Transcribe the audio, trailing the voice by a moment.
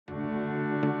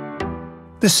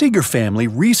The Seeger family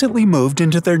recently moved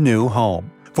into their new home.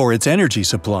 For its energy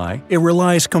supply, it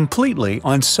relies completely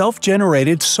on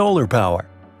self-generated solar power.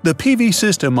 The PV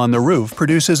system on the roof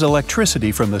produces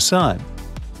electricity from the sun.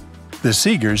 The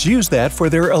Seegers use that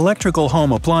for their electrical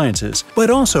home appliances,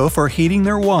 but also for heating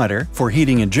their water, for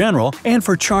heating in general, and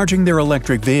for charging their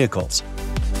electric vehicles.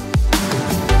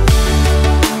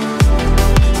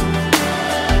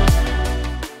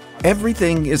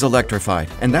 Everything is electrified,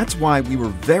 and that's why we were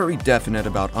very definite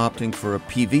about opting for a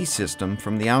PV system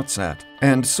from the outset.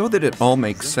 And so that it all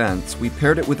makes sense, we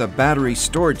paired it with a battery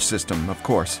storage system, of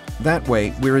course. That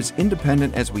way, we're as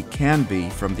independent as we can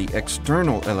be from the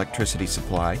external electricity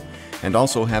supply, and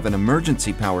also have an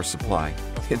emergency power supply.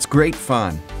 It's great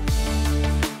fun.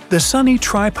 The Sunny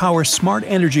Tripower Smart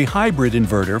Energy Hybrid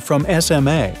Inverter from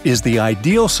SMA is the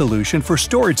ideal solution for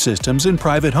storage systems in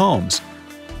private homes.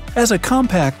 As a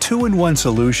compact 2-in-1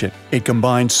 solution, it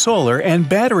combines solar and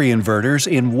battery inverters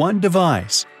in one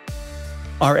device.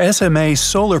 Our SMA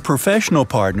solar professional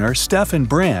partner, Steffen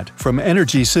Brandt from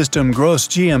Energiesysteme Groß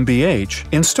GmbH,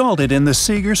 installed it in the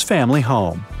Seegers family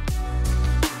home.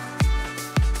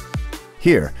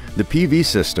 Here, the PV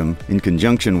system, in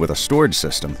conjunction with a storage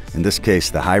system, in this case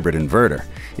the hybrid inverter,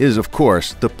 is of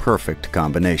course the perfect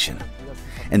combination.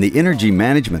 And the energy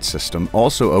management system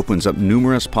also opens up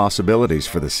numerous possibilities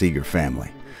for the Seeger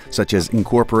family, such as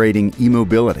incorporating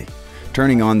e-mobility,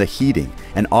 turning on the heating,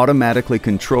 and automatically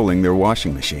controlling their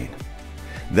washing machine.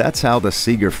 That's how the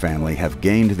Seeger family have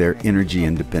gained their energy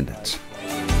independence.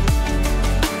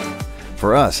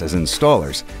 For us as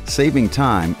installers, saving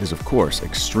time is of course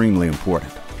extremely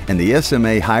important, and the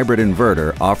SMA hybrid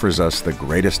inverter offers us the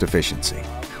greatest efficiency.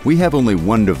 We have only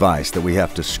one device that we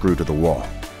have to screw to the wall.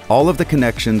 All of the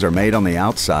connections are made on the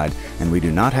outside, and we do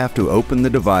not have to open the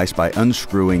device by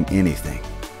unscrewing anything.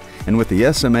 And with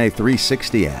the SMA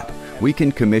 360 app, we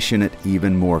can commission it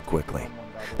even more quickly.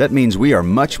 That means we are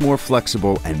much more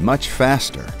flexible and much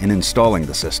faster in installing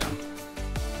the system.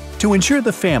 To ensure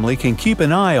the family can keep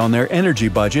an eye on their energy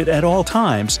budget at all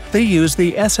times, they use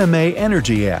the SMA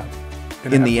Energy app.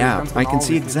 In the app, I can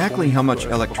see exactly how much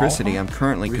electricity I'm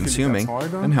currently consuming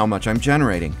and how much I'm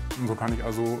generating.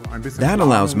 That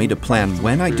allows me to plan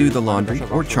when I do the laundry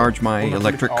or charge my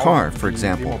electric car, for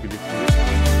example.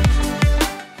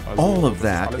 All of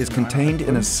that is contained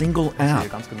in a single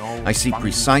app. I see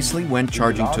precisely when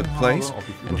charging took place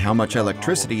and how much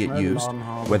electricity it used,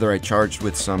 whether I charged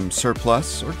with some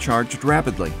surplus or charged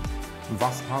rapidly,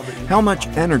 how much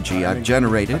energy I've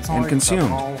generated and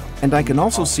consumed. And I can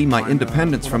also see my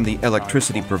independence from the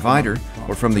electricity provider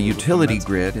or from the utility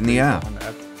grid in the app.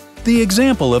 The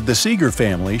example of the Seeger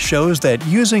family shows that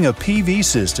using a PV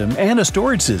system and a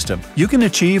storage system, you can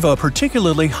achieve a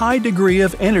particularly high degree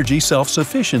of energy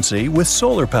self-sufficiency with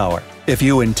solar power. If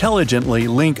you intelligently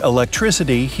link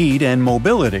electricity, heat, and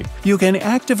mobility, you can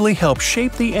actively help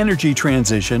shape the energy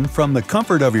transition from the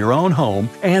comfort of your own home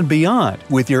and beyond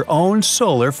with your own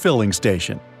solar filling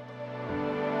station.